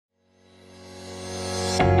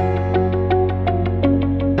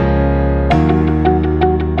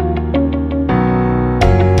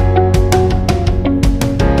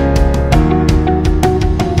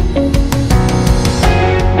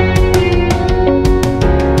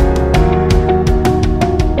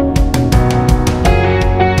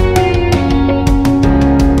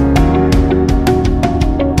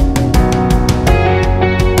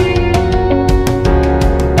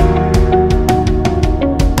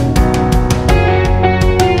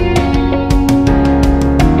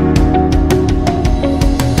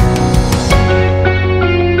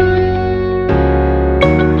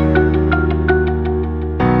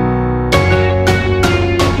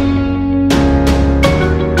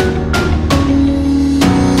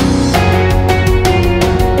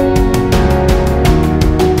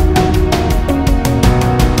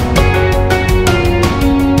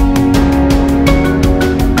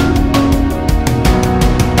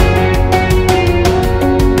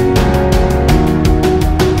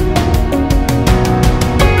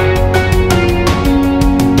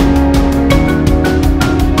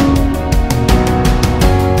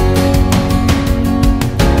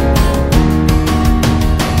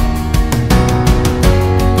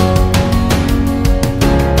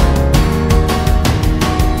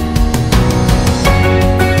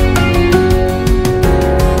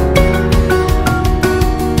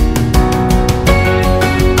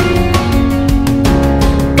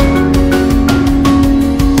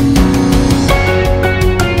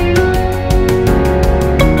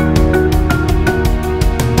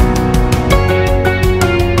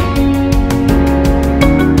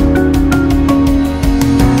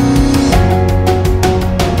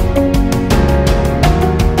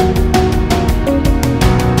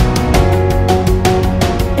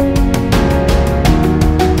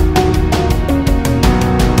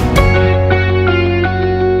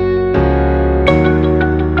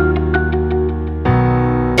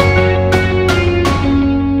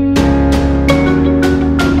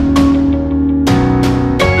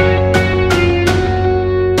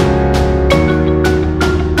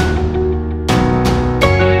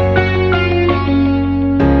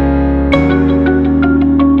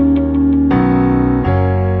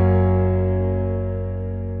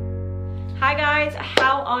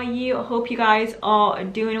guys are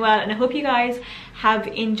doing well, and I hope you guys have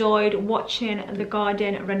enjoyed watching the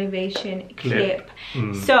garden renovation clip.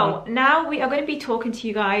 So now we are going to be talking to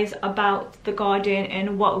you guys about the garden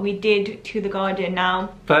and what we did to the garden. Now,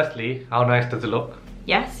 firstly, how nice does it look?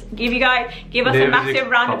 Yes, give us a massive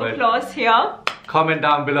round of applause here. Comment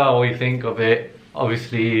down below what you think of it.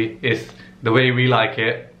 Obviously, it's the way we like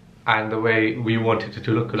it and the way we want it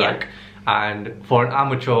to look like. And for an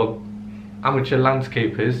amateur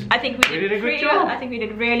landscapers, I think we did a good job. I think we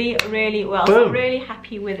did really well. Boom. So I'm really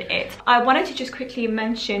happy with it. I wanted to just quickly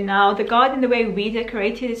mention now, the garden, the way we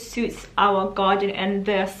decorated, suits our garden and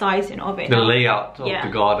the sizing of it. The layout of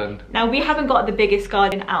the garden. Now, we haven't got the biggest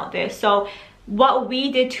garden out there, so what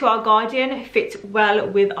we did to our garden fits well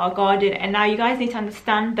with our garden. And now you guys need to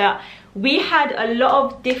understand that we had a lot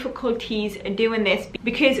of difficulties doing this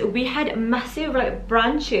because we had massive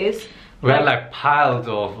branches. We had like piles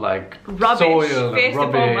of rubbish, soil and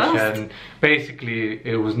rubbish, and basically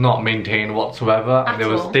it was not maintained whatsoever. And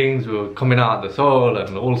there was things were coming out of the soil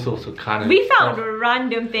and all sorts of kind of We found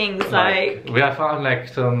random things we have found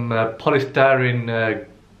some polystyrene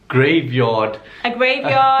graveyard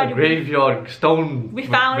stone. We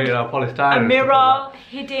found made out of polystyrene, a mirror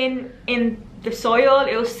hidden in the soil.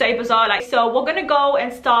 It was so bizarre. So we're gonna go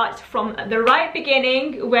and start from the right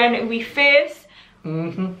beginning when we first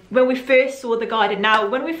saw the garden. Now,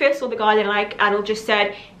 when we first saw the garden, like Adil just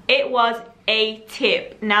said, it was a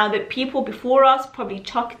tip. Now, the people before us probably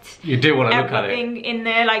chucked everything in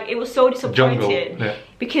there. It was so disappointed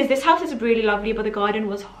because this house is really lovely, but the garden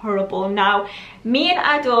was horrible. Now, me and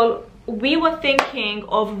Adil, we were thinking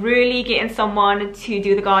of really getting someone to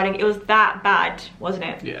do the garden. It was that bad, wasn't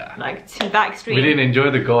it? Yeah. To that extreme. We didn't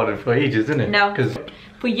enjoy the garden for ages, didn't it? No. Because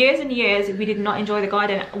for years and years, we did not enjoy the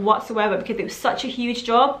garden whatsoever because it was such a huge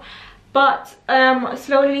job. But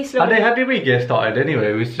slowly. How did we get started anyway?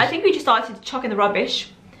 I think we just started chucking the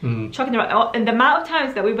rubbish. And the amount of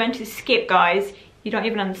times that we went to skip, guys, you don't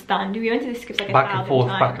even understand. We went to the skips like back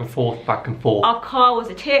and forth. Our car was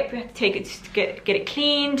a tip. We had to take it to get it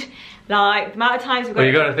cleaned. The amount of times we got. But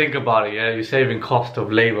you got to think about it, yeah. You're saving cost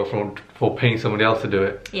of labor for paying somebody else to do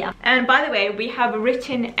it. Yeah. And by the way, we have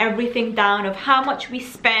written everything down of how much we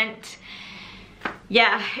spent.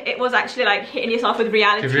 Yeah, it was actually hitting yourself with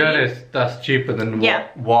reality. To be honest, that's cheaper than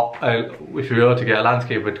what if you were to get a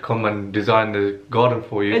landscaper to come and design the garden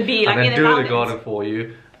for you, it'd be and then do the garden for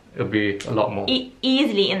you. It'll be a lot more.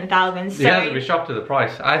 Easily in the thousands. So you have to be shocked at the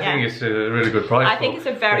price. I think it's a really good price. I think it's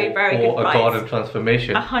a very good price. For a garden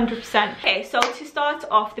transformation. 100%. Okay, so to start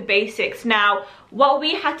off the basics. Now, what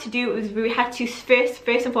we had to do is we had to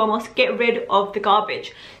first and foremost get rid of the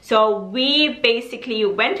garbage. So we basically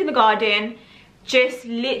went in the garden, just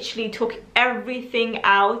literally took everything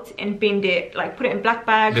out and binned it. Put it in black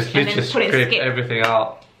bags and then put it in skip. Everything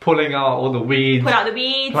out. Pulling out all the weeds,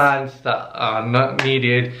 plants that are not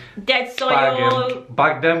needed, dead soil,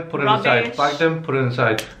 bag them, put it inside, bag them, put it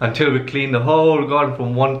inside, until we clean the whole garden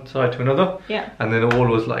from one side to another. Yeah. And then it all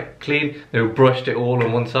was clean. Then we brushed it all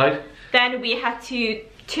on one side. Then we had to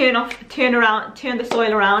turn the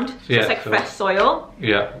soil around, so it's fresh soil.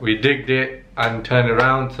 Yeah, we digged it and turned it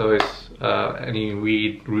around so it's any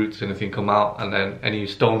weed, roots, anything come out, and then any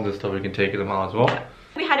stones and stuff we can take them out as well. Yeah.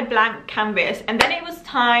 We had a blank canvas, and then it was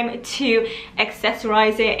time to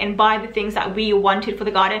accessorize it and buy the things that we wanted for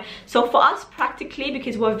the garden. So for us, practically,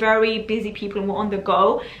 because we're very busy people and we're on the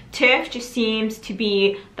go, turf just seems to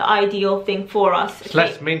be the ideal thing for us. It's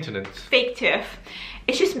less maintenance. Fake turf.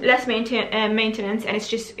 It's just less maintenance, and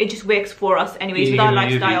it just works for us anyways with our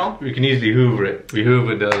lifestyle. We can easily hoover it. We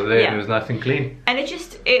hoovered the other day and it was nice and clean. And it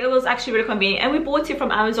was actually really convenient. And we bought it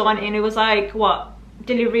from Amazon, and it was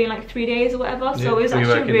delivery in 3 days or whatever. So it was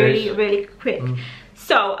actually really quick.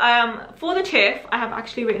 So for the turf, I have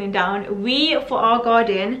actually written it down. For our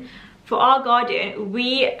garden,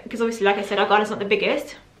 because obviously, like I said, our garden's not the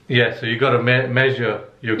biggest. Yeah, so you got to measure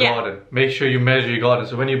your garden. Make sure you measure your garden.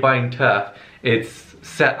 So when you're buying turf, it's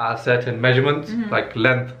set at certain measurements, like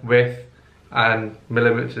length, width, and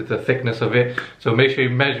millimeters, the thickness of it. So make sure you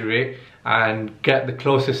measure it and get the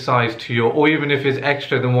closest size to your, or even if it's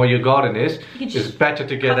extra than what your garden is, it's better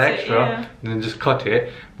to get extra than just cut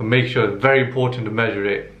it. But make sure, it's very important to measure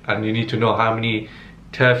it, and you need to know how many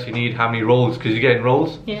turfs you need, how many rolls, because you get in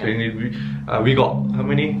rolls. So you need, we got how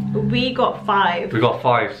many? We got 5. We got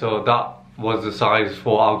 5, so that was the size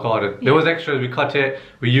for our garden. There was extras, we cut it,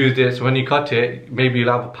 we used it. So when you cut it, maybe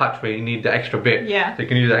you'll have a patch where you need the extra bit. So you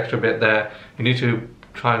can use the extra bit there. You need to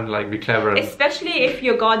try and be clever, especially if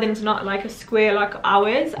your garden's not a square like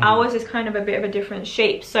ours. Ours is kind of a bit of a different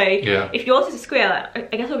shape, so if yours is a square, I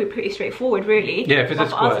guess it'll be pretty straightforward, really. Yeah, if it's a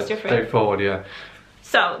square, it's straightforward.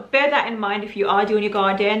 So bear that in mind if you are doing your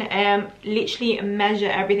garden. Literally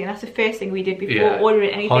measure everything. That's the first thing we did before ordering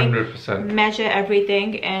anything. 100%. Measure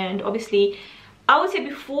everything, and obviously I would say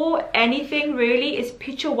before anything really is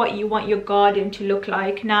picture what you want your garden to look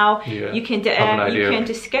like. Now you can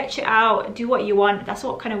just sketch it out, do what you want. That's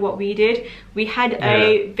what we did. We had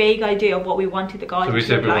a vague idea of what we wanted the garden to look like.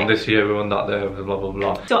 So we said we want this here, we want that there, blah blah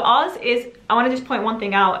blah. So ours is, I want to just point one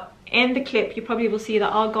thing out. In the clip you probably will see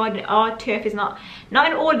that our garden, our turf is not in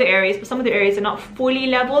all the areas, but some of the areas are not fully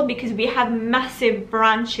level because we have massive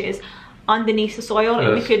branches underneath the soil,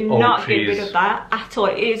 and we could not get rid of that at all.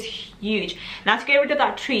 It is huge. Now to get rid of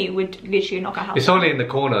that tree would literally knock our house It's down. only in the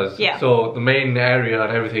corners, so the main area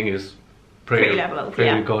and everything is pretty level,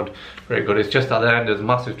 pretty good, very good. It's just at the end there's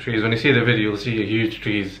massive trees. When you see the video you'll see huge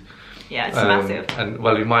trees. Yeah, it's massive. And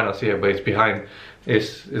well, you might not see it, but it's behind.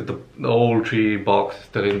 It's the old tree box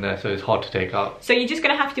still in there, so it's hard to take out. So you're just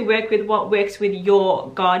gonna have to work with what works with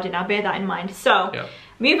your garden. Now bear that in mind. So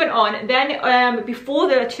moving on, then before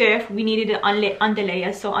the turf we needed an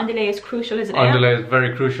underlayer. So underlayer is crucial, isn't it? Underlayer is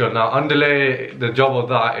very crucial. Now underlayer, the job of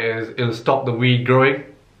that is it'll stop the weed growing.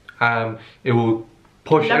 It will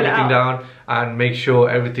push everything down and make sure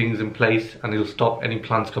everything's in place, and it'll stop any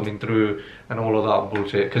plants coming through and all of that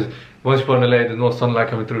bullshit. Because once you put on a layer, there's no sunlight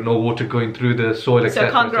coming through, no water going through the soil, etc. So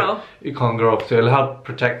it can't grow. It can't grow. So it'll help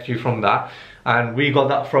protect you from that. And we got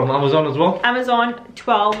that from Amazon as well. Amazon,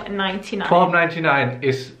 $12.99. $12.99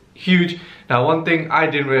 is huge. Now one thing I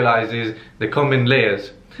didn't realize is they come in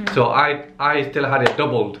layers. So I still had it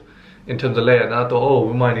doubled in terms of layer, and I thought, oh,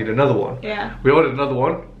 we might need another one. Yeah. We ordered another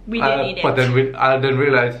one. We didn't need it. But then I didn't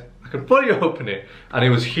realize I could fully open it, and it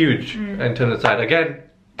was huge in terms of size. Again,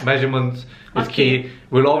 measurements is key.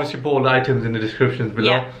 We'll obviously put all the items in the descriptions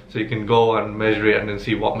below, so you can go and measure it and then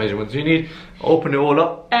see what measurements you need. Open it all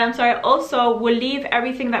up. Also we'll leave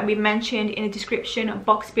everything that we mentioned in the description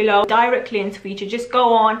box below. Direct links for you to just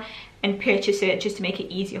go on and purchase it, just to make it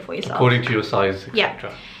easier for yourself. According to your size,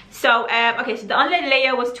 etc. So okay, so the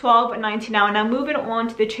underlayer was $12.99. Now moving on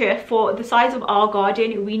to the turf. For the size of our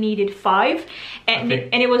garden we needed 5, and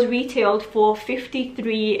it was retailed for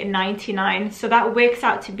 $53.99. so that works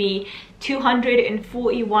out to be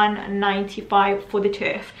 $241.95 for the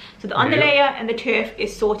turf. So the underlayer and the turf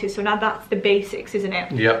is sorted. So now that's the basics, isn't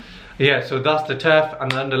it? Yeah, so that's the turf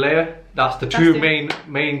and the underlayer. That's the two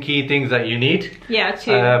main key things that you need.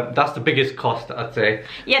 That's the biggest cost, I'd say.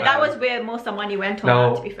 That was where most of the money went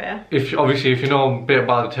on, to be fair. If you know a bit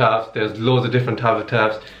about the turfs, there's loads of different types of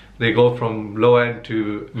turfs. They go from low end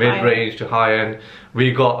to mid range to high end.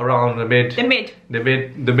 We got around the mid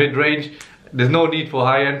range. There's no need for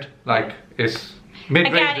high end. Like it's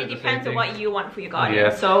mid range. Again, it depends on what you want for your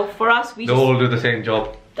garden. So for us, we all do the same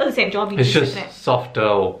job. Does the same job. It's just softer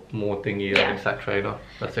or more thingy, etc. You know,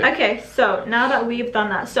 that's it. Okay, so now that we've done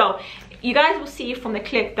that, so you guys will see from the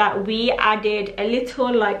clip that we added a little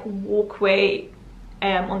like walkway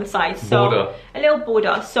on the side, so a little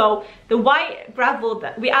border. So the white gravel,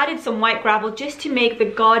 that we added some white gravel just to make the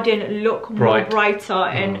garden look more brighter,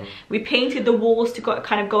 and we painted the walls to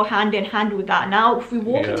kind of go hand in hand with that. Now if we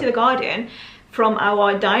walk into the garden from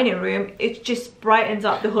our dining room, it just brightens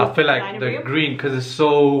up the whole I feel like the green, because it's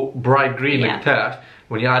so bright green like turf,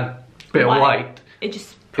 when you add a bit of white, it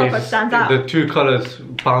just proper stands out. The two colours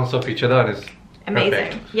bounce off each other and it's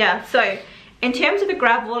amazing. So in terms of the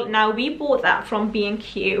gravel, now we bought that from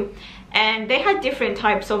B&Q, and they had different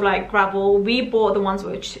types of like gravel. We bought the ones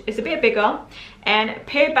which is a bit bigger, and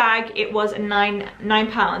per bag it was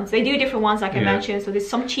 £9. They do different ones like I mentioned, so there's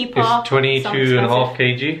some cheaper. It's 22.5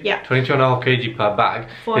 kg. 22.5 kg per bag.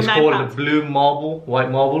 It's called a bloom marble,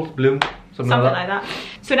 white marble, bloom, something like that.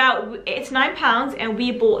 So now it's £9, and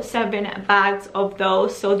we bought 7 bags of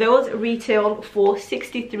those. So those retail for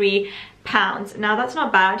 £63. Now that's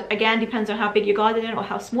not bad. Again, depends on how big your garden is or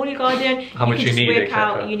how small your garden. How much you need, work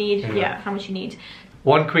out you need, how much you need.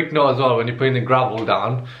 One quick note as well: when you're putting the gravel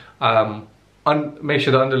down, make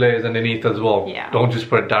sure the underlay is underneath as well. Don't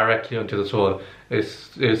just put it directly onto the soil.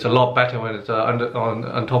 It's a lot better when it's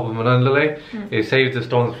on top of an underlay. It saves the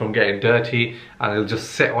stones from getting dirty, and it'll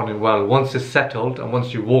just sit on it well. Once it's settled, and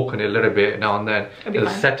once you walk on it a little bit now and then, it'll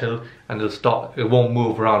settle and it'll stop. It won't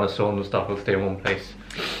move around the stone and stuff. It'll stay in one place.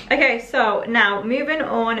 Okay, so now moving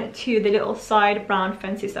on to the little side brown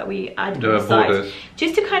fences that we added on the sides,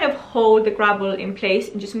 just to kind of hold the gravel in place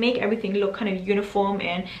and just make everything look kind of uniform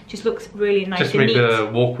and just looks really nice. Just make the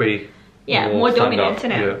walkway more dominant,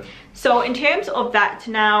 isn't it? So in terms of that,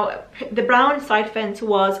 now the brown side fence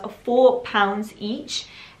was £4 each,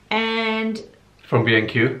 and From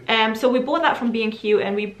B&Q. So we bought that from B&Q,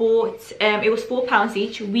 and we bought, it was £4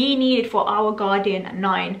 each. We needed for our garden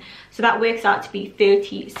 9. So that works out to be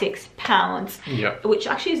 £36. Yeah. Which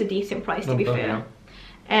actually is a decent price, to be fair.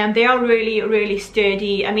 Yeah. They are really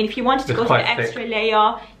sturdy. I mean, if you wanted to go to the extra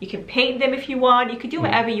layer, you can paint them if you want. You could do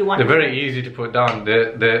whatever you want. They're very easy to put down.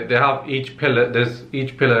 They have each pillar. There's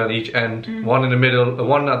each pillar on each end. One in the middle,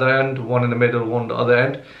 one at the end, one in the middle, one at the other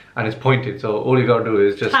end, and it's pointed. So all you gotta do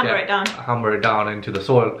is just hammer it down into the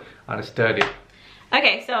soil, and it's sturdy.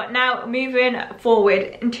 Okay, so now moving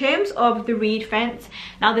forward, in terms of the reed fence,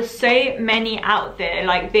 now there's so many out there.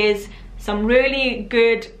 Like, there's some really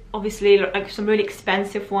good, obviously, like some really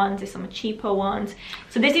expensive ones, there's some cheaper ones.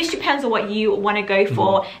 So this just depends on what you want to go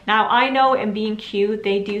for. Now I know in B&Q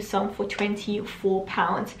they do some for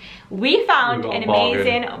 £24. We found an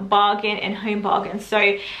amazing bargain in Home Bargains.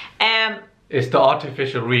 So it's the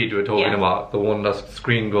artificial reed we're talking about, the one that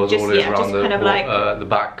screen goes all the way around the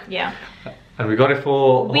back. Yeah. And we got it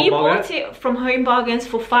for We bought it from Home Bargains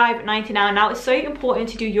for £5.99. Now it's so important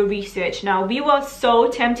to do your research. Now we were so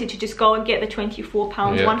tempted to just go and get the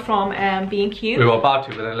 £24 one from B&Q. We were about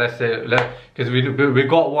to, but then let's say, because we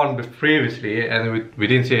got one previously and we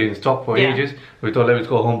didn't see it in stock for ages. We thought, let's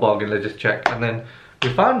go Home Bargain, let's just check, and then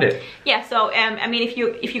we found it. Yeah. So I mean, if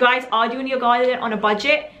you guys are doing your garden on a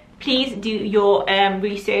budget, please do your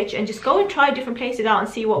research and just go and try different places out and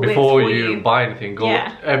see what works for you. Before you buy anything, go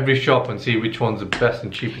every shop and see which one's the best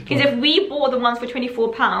and cheapest. Because if we bought the ones for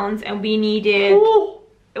 £24 and we needed,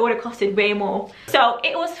 it would have costed way more. So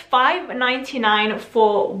it was £5.99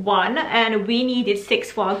 for one, and we needed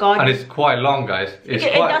 6 for our garden. And it's quite long, guys.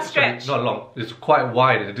 It does stretch. Not long. It's quite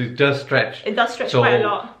wide. It does stretch. It does stretch quite a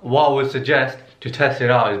lot. What I would suggest to test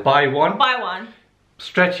it out is buy one. Buy one.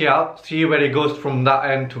 Stretch it out, see where it goes from that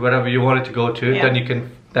end to wherever you want it to go to. Then you can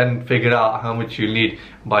then figure out how much you need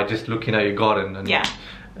by just looking at your garden. And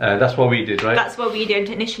that's what we did, right? That's what we did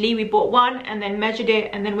initially. We bought one and then measured it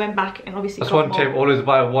and then went back and obviously that's one tip. Always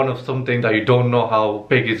buy one of something that you don't know how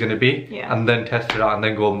big it's going to be, and then test it out and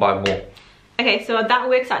then go and buy more. Okay, so that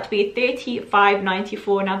works out to be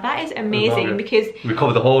 £35.94. Now that is amazing because we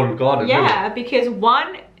cover the whole garden. Yeah, because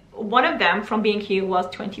one of them from B&Q was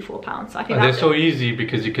 £24. So I think they're so easy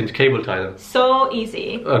because you can cable tie them. So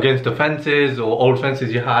easy. Against the fences or old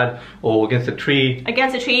fences you had, or against a tree.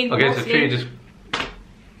 Against a tree. Against a tree, just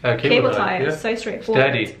cable tie. It's so straightforward.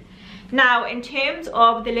 Steady. Now, in terms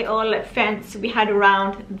of the little fence we had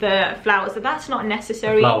around the flowers, so that's not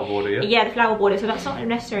necessary. The flower border, yeah, the flower border. So that's not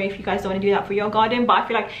necessary if you guys don't want to do that for your garden. But I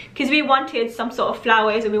feel like, because we wanted some sort of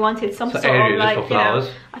flowers and we wanted some sort of like, for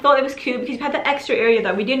flowers. I thought it was cute because we had the extra area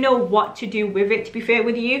that we didn't know what to do with it, to be fair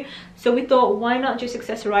with you. So we thought, why not just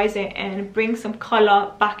accessorize it and bring some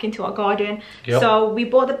color back into our garden. So we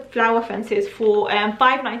bought the flower fences for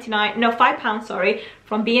 £5.99, sorry,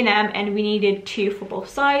 from B&M, and we needed 2 for both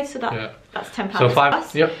sides, so that's £10 so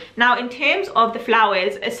plus. Now in terms of the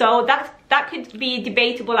flowers, so that could be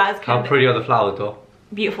debatable as how pretty are the flowers though?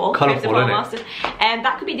 Beautiful, colourful, isn't it? And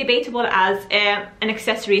that could be debatable as an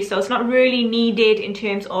accessory, so it's not really needed in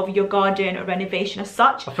terms of your garden or renovation as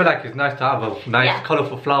such. I feel like it's nice to have a nice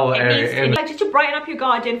colourful flower area in. Just to brighten up your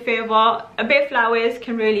garden further, a bit of flowers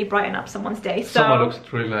can really brighten up someone's day. So summer looks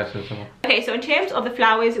really nice in summer. Okay, so in terms of the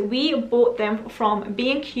flowers, we bought them from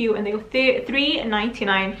B&Q and they were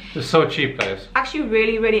 $3.99. They're so cheap, guys. Actually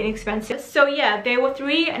really inexpensive. So yeah, they were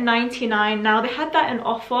 $3.99. Now they had that in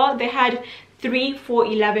offer. They had 3 for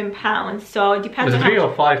 £11, so it depends on 3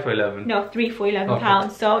 or 5 for 11? No, 3 for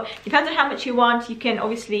 £11. So depends on how much you want. You can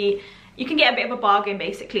obviously, you can get a bit of a bargain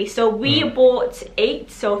basically. So we bought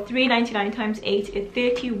 8, so £3.99 times 8 is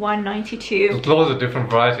 £31.92. There's loads of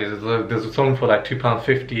different varieties. There's some for like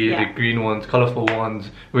 £2.50, the green ones, colourful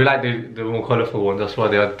ones. We like the more colourful ones, that's why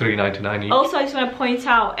they are £3.99 each. Also, I just want to point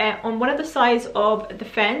out, on one of the sides of the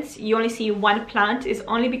fence, you only see one plant. It's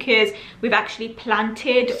only because we've actually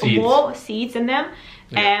planted more seeds in them.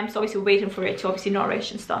 So obviously we're waiting for it to obviously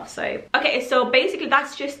nourish and stuff. So okay, so basically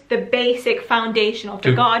that's just the basic foundation of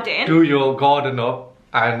the garden. Do your garden up,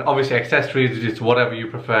 and obviously accessories is just whatever you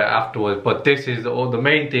prefer afterwards, but this is all the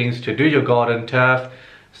main things to do your garden: turf,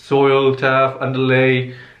 soil, turf,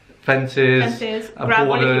 underlay, fences gravel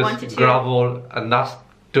borders, if you wanted to. gravel, and that's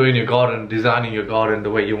doing your garden, designing your garden the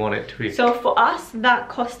way you want it to be. So for us, that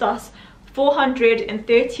cost us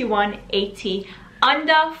 £431.80.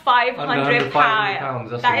 Under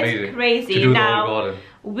 £500. That's that amazing. Is crazy. To do now, the whole garden.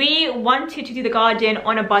 We wanted to do the garden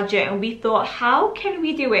on a budget, and we thought, how can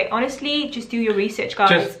we do it? Honestly, just do your research,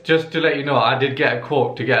 guys. Just to let you know, I did get a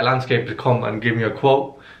quote to get a landscaper to come and give me a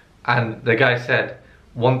quote, and the guy said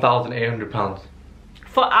 £1,800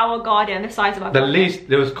 for our garden, the size of our garden. Least,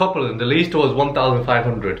 there was a couple of them. The least was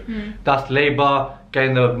 1,500. That's labor,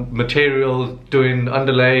 getting the materials, doing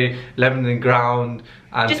underlay, leveling the ground,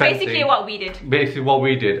 and just fencing. basically what we did. Basically what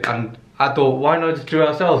we did. And I thought, why not just do it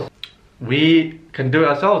ourselves? We can do it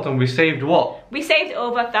ourselves, and we saved what? We saved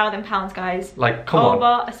over £1,000, guys. Like, come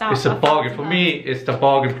on. It's a bargain. For me, it's the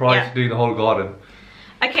bargain price to do the whole garden.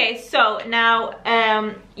 Okay, so now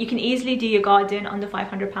you can easily do your garden under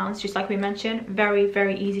 £500, just like we mentioned. Very,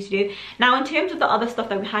 very easy to do. Now, in terms of the other stuff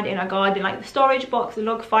that we had in our garden, like the storage box, the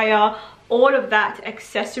log fire, all of that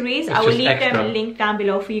accessories, I will leave them linked down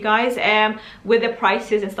below for you guys, with the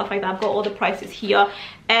prices and stuff like that. I've got all the prices here,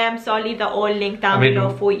 so I'll leave that all linked down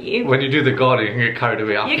below for you. When you do the garden, you can get carried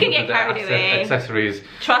away. You can get carried away. Accessories.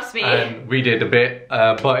 Trust me. And we did a bit,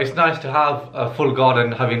 but it's nice to have a full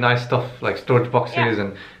garden, having nice stuff like storage boxes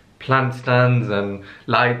and plant stands and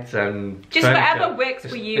lights and just furniture. Whatever works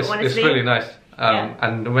for you, honestly. It's really nice.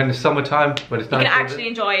 And when it's summertime, when it's nice, you can actually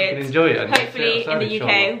enjoy it. You can enjoy it. And hopefully in the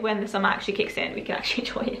UK, when the summer actually kicks in, we can actually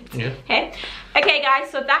enjoy it. Yeah. Okay guys,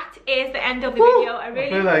 so that is the end of the video. I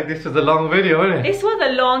feel like this was a long video, isn't it? This was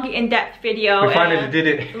a long, in-depth video. We finally did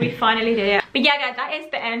it. We finally did it. But yeah guys, that is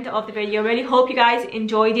the end of the video. Really hope you guys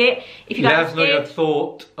enjoyed it. If you guys let us know your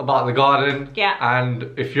thought about the garden. Yeah.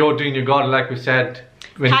 And if you're doing your garden like we said,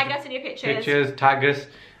 tag us in your pictures. Tag us.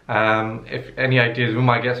 If any ideas, we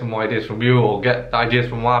might get some more ideas from you, or get ideas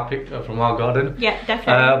from our garden. Yeah,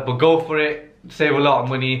 definitely. But go for it. Save a lot of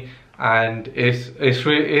money, and it's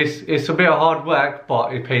a bit of hard work,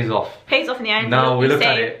 but it pays off. Pays off in the end. Now we look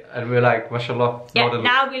at it and we're like, mashallah. Yeah.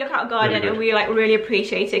 Now we look at our garden and we like really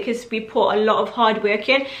appreciate it, because we put a lot of hard work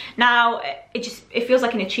in. Now it feels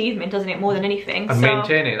like an achievement, doesn't it? More than anything. And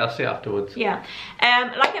maintain it. That's it afterwards. Yeah.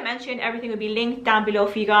 Like I mentioned, everything will be linked down below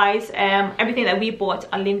for you guys. Everything that we bought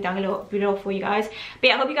are linked down below for you guys. But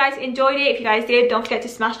yeah, I hope you guys enjoyed it. If you guys did, don't forget to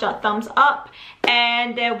smash that thumbs up,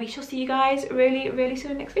 and we shall see you guys really, really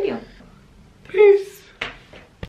soon in the next video. Peace.